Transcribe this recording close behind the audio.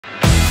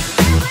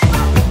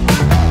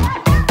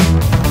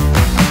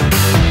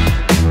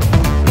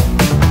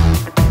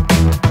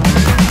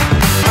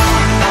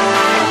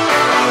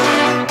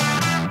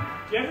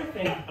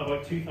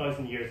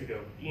2,000 years ago,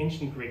 the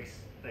ancient Greeks,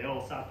 they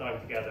all sat down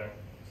together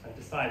and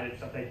decided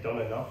that they'd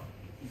done enough.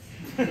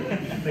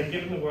 They'd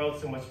given the world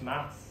so much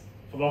maths,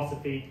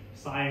 philosophy,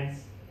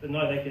 science, that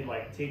now they could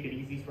take it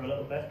easy for a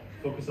little bit,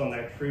 focus on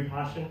their true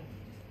passion,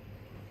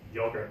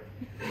 yogurt.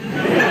 I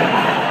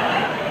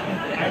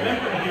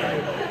remember hearing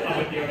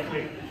about the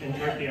earthquake in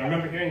Turkey. I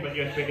remember hearing about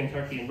the earthquake in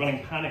Turkey and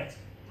running panicked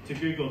to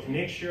Google to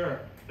make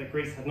sure that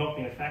Greece had not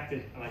been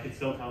affected, and I could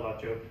still tell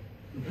that joke.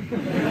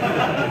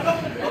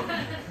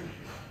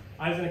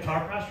 I was in a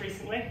car crash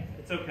recently.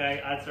 It's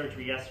okay, I had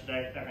surgery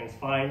yesterday, everything's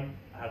fine.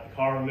 I had the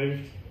car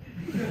removed.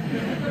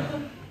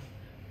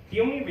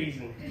 The only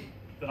reason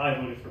that I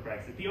voted for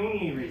Brexit, the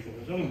only reason,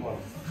 there's only one,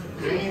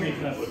 the only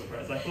reason I voted for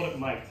it is I thought it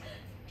might,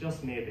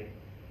 just maybe,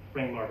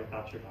 bring Margaret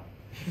Thatcher back.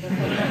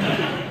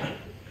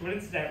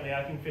 Coincidentally,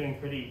 I've been feeling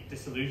pretty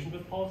disillusioned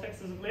with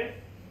politics as of late.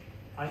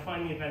 I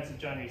find the events of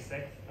January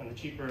 6th and the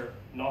cheaper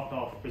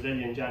knockoff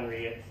Brazilian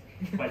January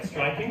 8th quite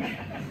striking.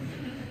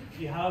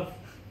 You have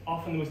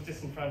often the most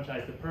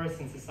disenfranchised, the poorest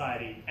in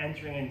society,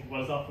 entering into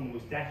what is often the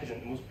most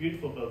decadent, the most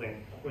beautiful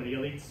building where the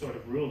elites sort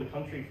of rule the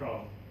country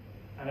from.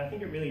 And I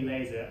think it really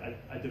lays a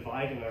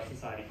divide in our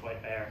society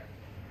quite bare.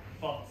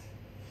 But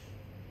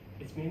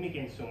it's made me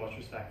gain so much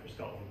respect for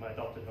Scotland, my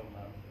adopted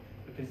homeland,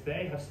 because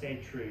they have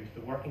stayed true to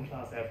the working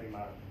class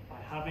everyman by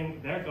having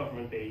their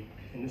government be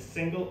in the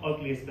single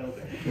ugliest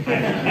building I've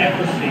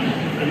ever seen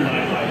in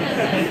my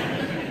life.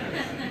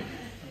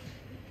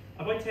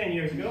 About 10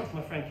 years ago,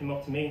 my friend came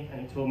up to me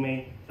and he told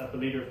me that the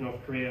leader of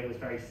North Korea was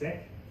very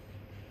sick.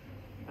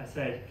 I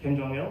said, Kim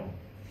Jong-il?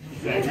 He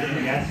said,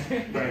 yes,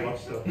 very much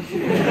so.